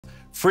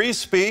Free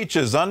speech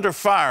is under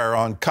fire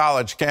on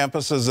college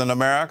campuses in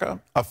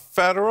America. A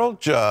federal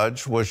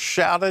judge was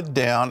shouted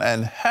down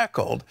and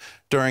heckled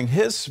during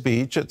his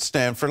speech at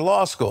Stanford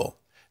Law School,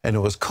 and it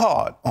was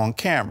caught on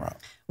camera.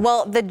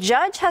 Well, the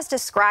judge has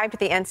described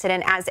the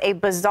incident as a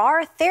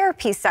bizarre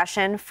therapy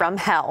session from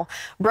hell.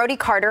 Brody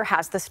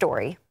has the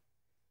story.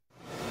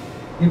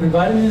 You've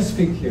invited me to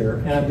speak here,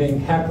 and I'm being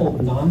heckled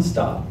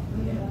nonstop.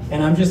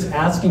 And I'm just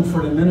asking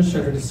for an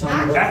administrator to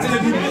sign what That's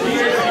an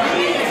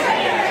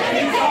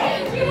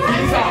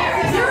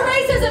Your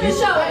racism is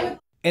showing.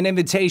 An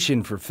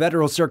invitation for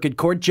Federal Circuit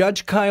Court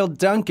Judge Judge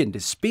Duncan to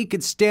speak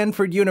at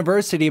Stanford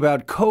University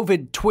about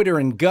COVID, Twitter,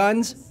 and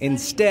guns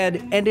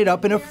instead ended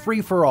up in a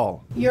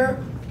free-for-all. Your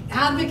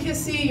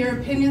advocacy, your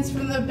opinions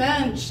from the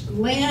bench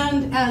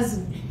land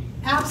as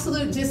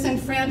absolute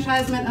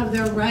disenfranchisement of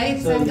their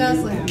rights and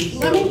does land.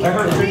 Let me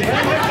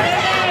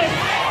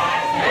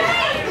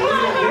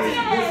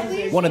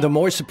One of the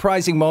more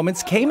surprising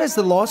moments came as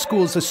the law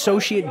school's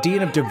Associate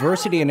Dean of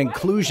Diversity and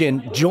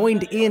Inclusion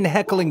joined in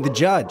heckling the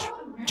judge.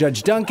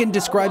 Judge Duncan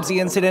describes the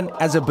incident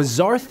as a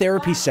bizarre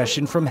therapy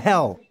session from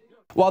hell.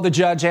 While the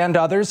judge and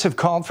others have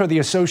called for the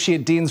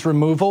associate dean's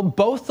removal,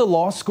 both the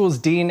law school's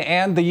dean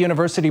and the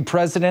university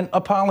president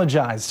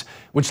apologized,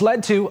 which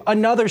led to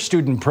another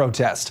student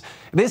protest.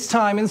 This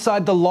time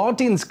inside the law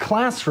dean's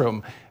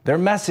classroom. Their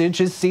message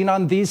is seen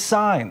on these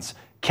signs.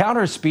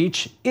 Counter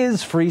speech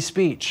is free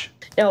speech.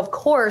 Now, of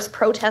course,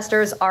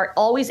 protesters are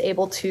always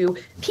able to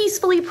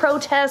peacefully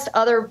protest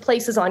other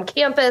places on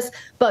campus,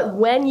 but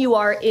when you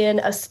are in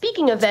a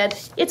speaking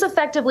event, it's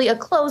effectively a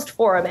closed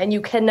forum, and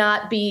you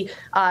cannot be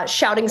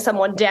shouting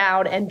someone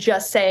down and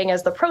just saying,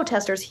 as the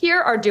protesters here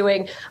are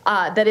doing,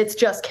 that it's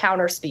just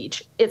counter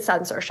speech. It's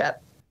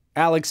censorship.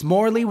 Alex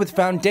Morley with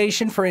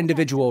Foundation for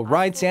Individual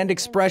Rights and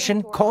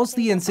Expression calls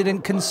the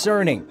incident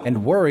concerning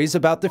and worries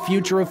about the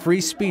future of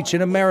free speech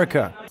in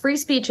America. Free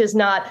speech is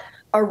not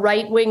a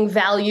right-wing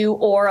value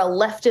or a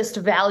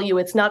leftist value.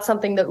 It's not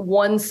something that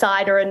one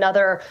side or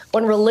another,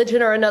 one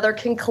religion or another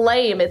can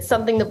claim. It's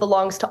something that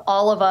belongs to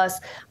all of us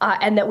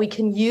and that we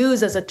can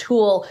use as a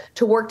tool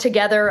to work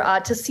together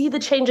to see the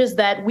changes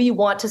that we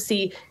want to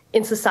see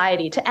in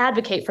society, to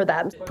advocate for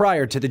them.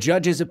 Prior to the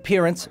judge's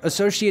appearance,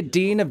 Associate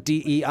Dean of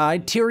DEI,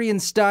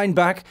 Tyrion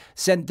Steinbach,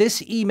 sent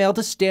this email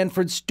to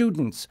Stanford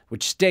students,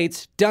 which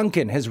states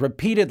Duncan has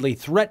repeatedly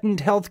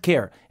threatened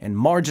healthcare and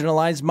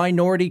marginalized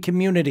minority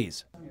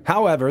communities.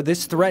 However,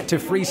 this threat to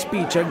free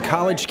speech on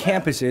college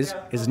campuses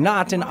is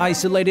not an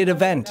isolated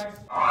event.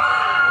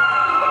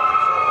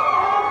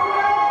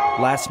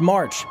 Last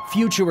March,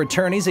 future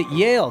attorneys at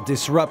Yale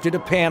disrupted a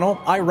panel,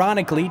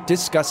 ironically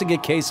discussing a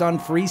case on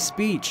free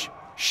speech,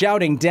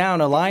 shouting down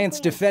Alliance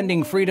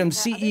Defending Freedom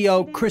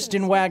CEO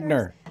Kristen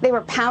Wagner. They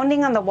were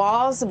pounding on the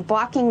walls,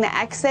 blocking the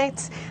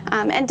exits,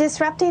 and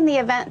disrupting the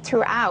event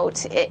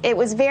throughout. It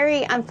was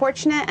very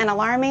unfortunate and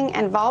alarming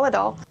and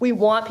volatile. We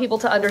want people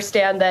to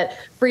understand that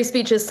free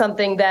speech is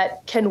something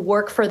that can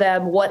work for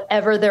them,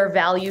 whatever their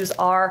values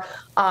are.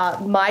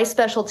 My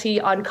specialty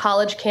on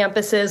college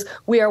campuses,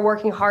 we are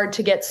working hard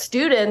to get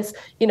students,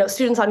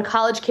 students on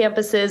college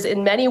campuses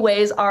in many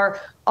ways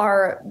are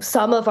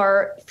some of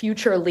our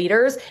future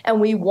leaders, and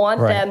we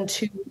want them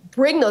to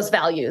bring those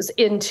values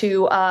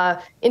into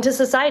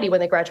society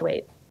when they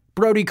graduate.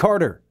 Brody,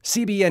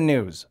 CBN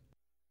News.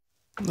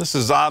 This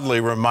is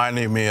oddly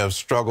reminding me of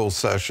struggle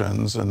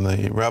sessions in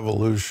the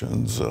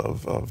revolutions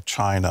of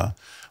China,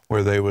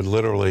 where they would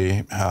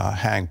literally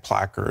hang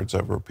placards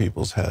over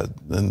people's heads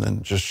and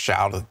then just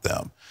shout at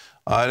them.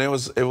 And it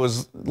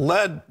was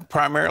led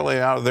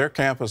primarily out of their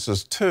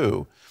campuses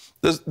too.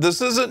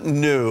 This isn't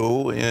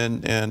new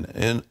in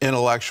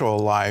intellectual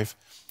life,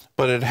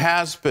 but it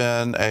has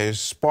been a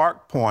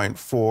spark point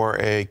for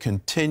a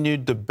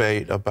continued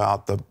debate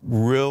about the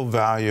real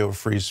value of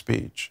free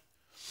speech.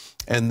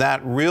 And that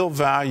real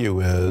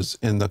value is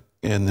in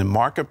the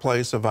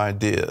marketplace of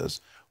ideas,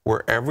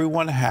 where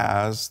everyone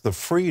has the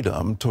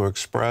freedom to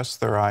express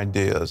their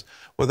ideas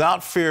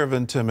without fear of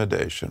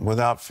intimidation,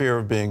 without fear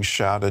of being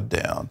shouted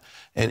down.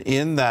 And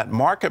in that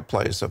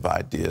marketplace of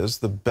ideas,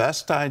 the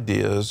best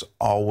ideas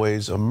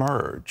always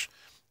emerge.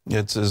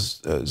 It's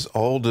as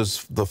old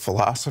as the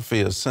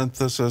philosophy of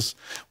synthesis,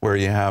 where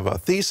you have a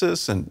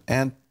thesis and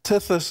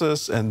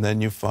antithesis, and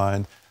then you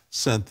find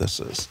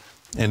synthesis.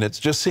 And it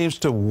just seems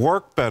to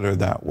work better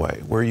that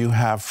way, where you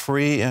have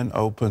free and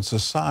open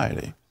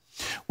society.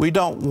 We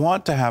don't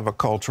want to have a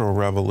cultural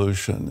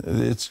revolution.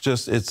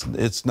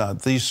 It's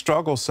not. These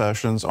struggle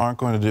sessions aren't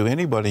going to do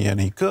anybody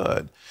any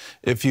good.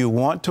 If you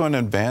want to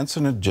advance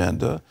an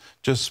agenda,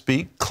 just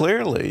speak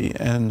clearly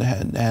and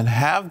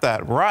have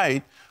that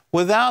right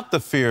without the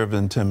fear of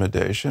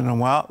intimidation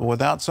and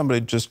without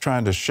somebody just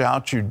trying to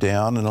shout you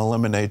down and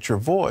eliminate your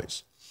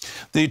voice.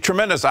 The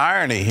tremendous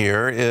irony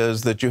here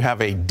is that you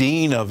have a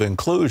dean of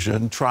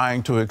inclusion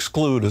trying to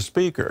exclude a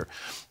speaker.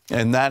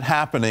 And that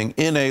happening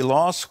in a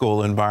law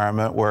school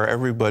environment where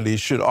everybody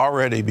should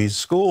already be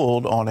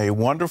schooled on a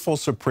wonderful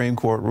Supreme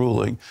Court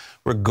ruling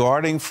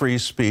regarding free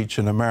speech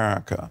in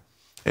America.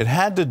 It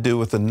had to do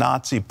with the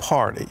Nazi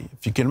Party.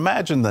 If you can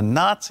imagine the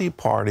Nazi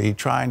Party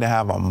trying to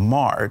have a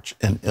march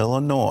in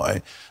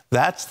Illinois,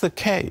 that's the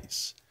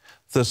case.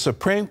 The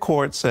Supreme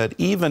Court said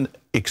even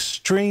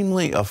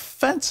extremely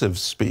offensive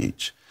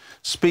speech,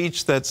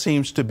 speech that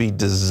seems to be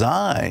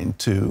designed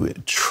to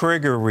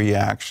trigger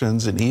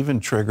reactions and even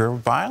trigger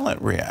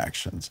violent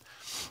reactions.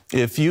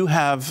 If you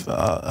have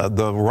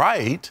the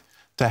right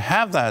to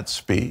have that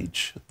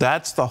speech,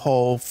 that's the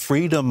whole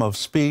freedom of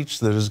speech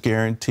that is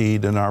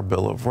guaranteed in our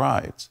Bill of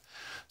Rights.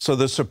 So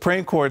the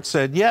Supreme Court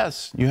said,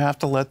 yes, you have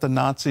to let the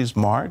Nazis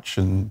march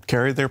and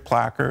carry their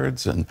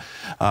placards and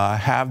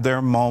have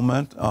their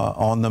moment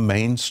on the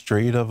main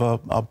street of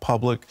a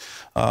public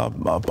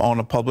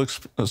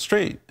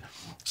street.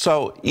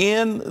 So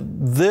in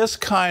this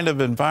kind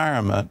of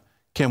environment,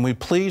 can we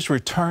please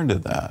return to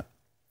that?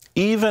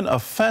 Even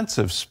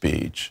offensive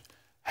speech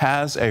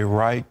has a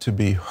right to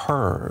be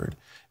heard,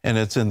 and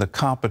it's in the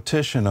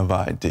competition of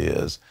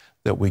ideas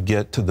that we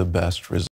get to the best results.